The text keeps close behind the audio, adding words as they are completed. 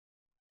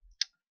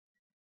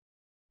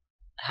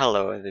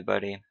Hello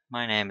everybody,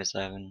 my name is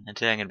Evan, and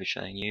today I'm going to be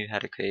showing you how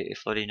to create a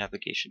floating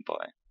navigation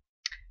bar.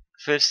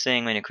 First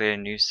thing when you create a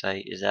new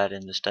site is add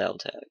in the style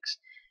tags.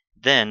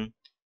 Then,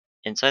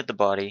 inside the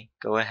body,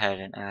 go ahead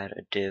and add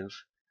a div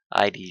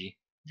ID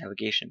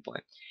navigation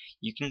bar.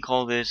 You can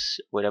call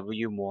this whatever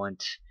you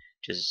want,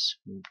 just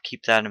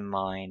keep that in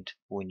mind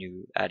when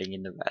you're adding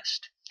in the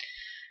rest.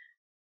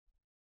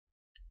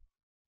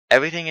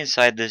 Everything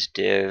inside this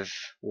div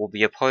will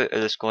be a part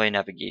of the scrolling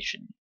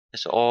navigation.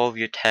 So all of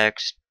your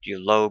text, your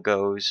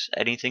logos,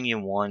 anything you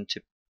want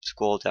to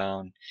scroll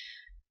down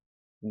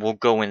will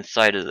go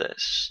inside of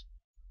this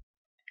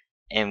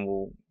and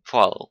will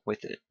follow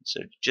with it.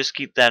 So just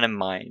keep that in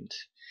mind.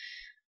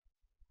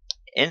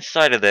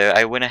 Inside of there,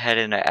 I went ahead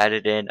and I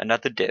added in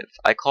another div.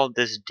 I called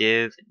this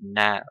div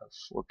nav,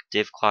 or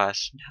div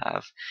class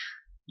nav.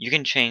 You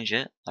can change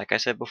it, like I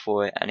said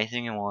before,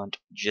 anything you want,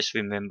 just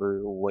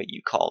remember what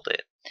you called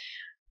it.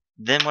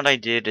 Then what I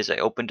did is I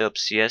opened up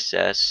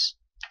CSS,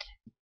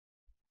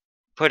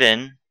 put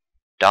in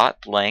dot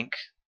blank.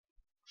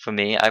 For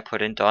me, I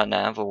put in dot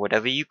nav or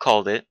whatever you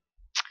called it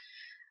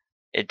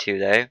into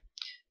there.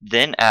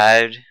 Then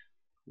add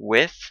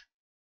width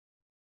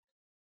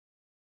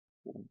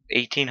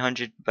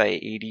 1800 by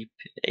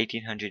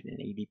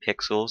 1880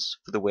 pixels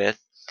for the width.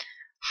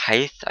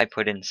 Height I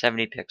put in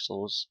 70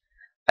 pixels.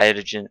 I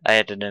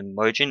added an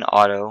margin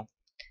auto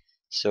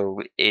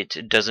so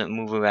it doesn't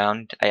move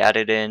around. I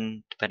added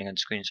in, depending on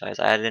screen size,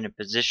 I added in a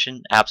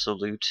position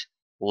absolute,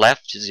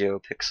 left 0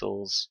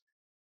 pixels,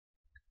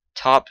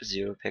 top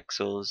 0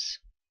 pixels,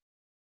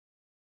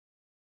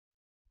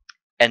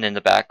 and then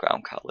the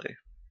background color.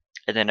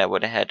 And then I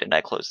went ahead and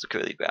I closed the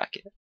curly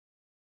bracket.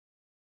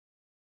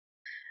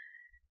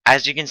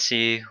 As you can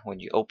see, when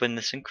you open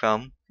this in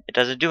Chrome, it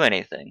doesn't do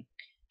anything.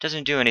 It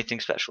doesn't do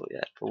anything special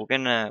yet, but we're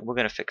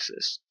gonna fix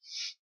this.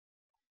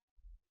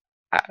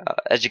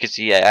 As you can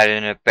see, I added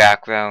in a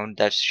background.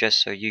 That's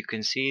just so you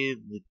can see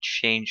the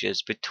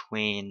changes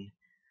between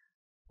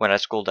when I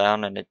scroll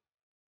down, and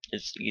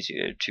it's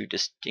easier to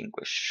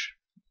distinguish.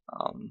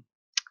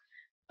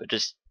 But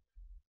just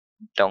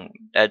don't.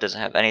 That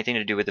doesn't have anything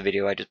to do with the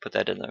video. I just put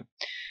that in there.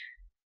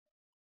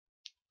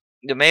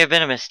 There may have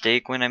been a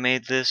mistake when I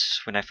made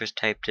this, when I first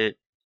typed it.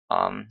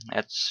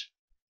 That's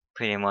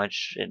pretty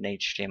much in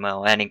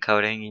HTML and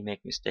encoding. You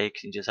make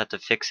mistakes, you just have to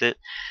fix it.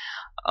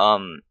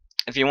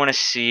 If you want to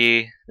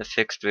see the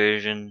fixed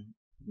version,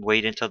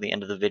 wait until the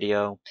end of the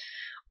video,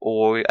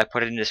 or I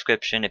put it in the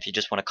description if you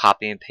just want to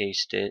copy and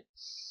paste it.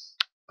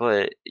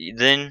 But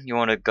then you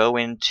want to go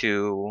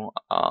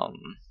into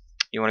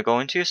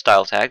your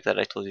style tag that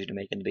I told you to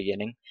make in the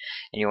beginning,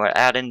 and you want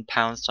to add in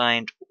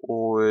 £sign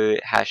or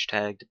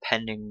hashtag,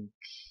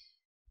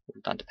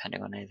 not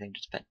depending on anything,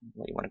 just depending on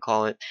what you want to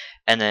call it,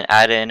 and then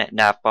add in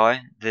navbar.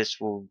 This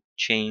will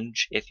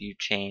change if you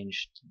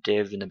change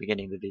div in the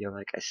beginning of the video,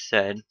 like I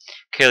said.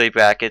 Curly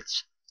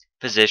brackets,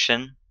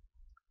 position,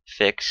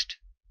 fixed,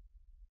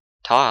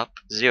 top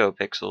 0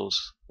 pixels,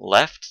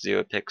 left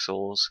 0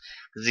 pixels,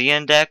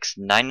 z-index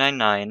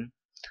 999,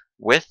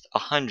 width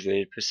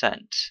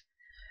 100%,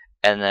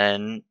 and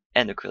then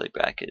end the curly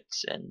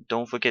brackets. And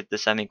don't forget the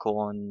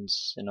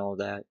semicolons and all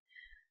that.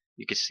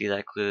 You can see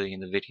that clearly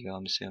in the video,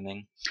 I'm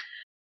assuming.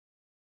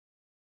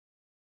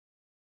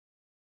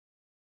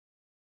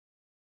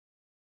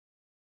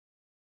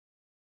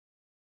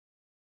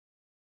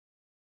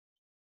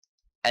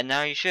 And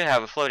now you should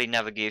have a floating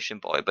navigation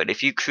bar, but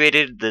if you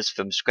created this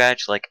from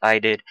scratch like I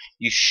did,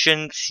 you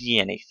shouldn't see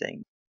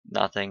anything.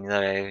 Nothing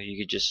there.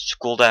 You could just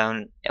scroll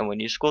down, and when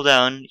you scroll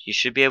down, you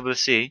should be able to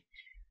see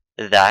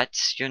that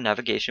your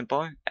navigation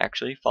bar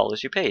actually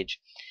follows your page.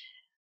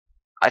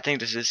 I think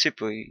this is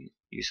super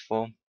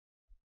useful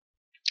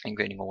in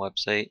creating a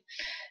website,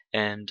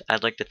 and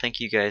I'd like to thank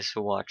you guys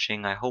for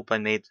watching. I hope I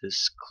made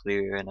this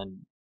clear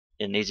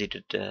and easy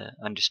to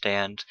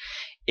understand.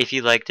 If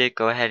you liked it,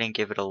 go ahead and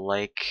give it a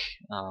like.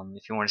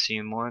 If you want to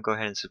see more, go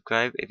ahead and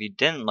subscribe. If you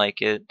didn't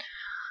like it,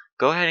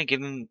 go ahead and give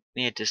me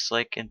a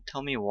dislike and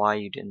tell me why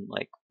you didn't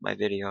like my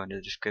video in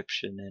the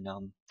description,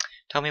 and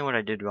tell me what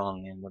I did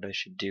wrong and what I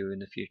should do in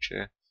the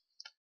future.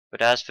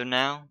 But as for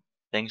now,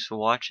 thanks for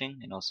watching,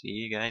 and I'll see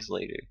you guys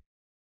later.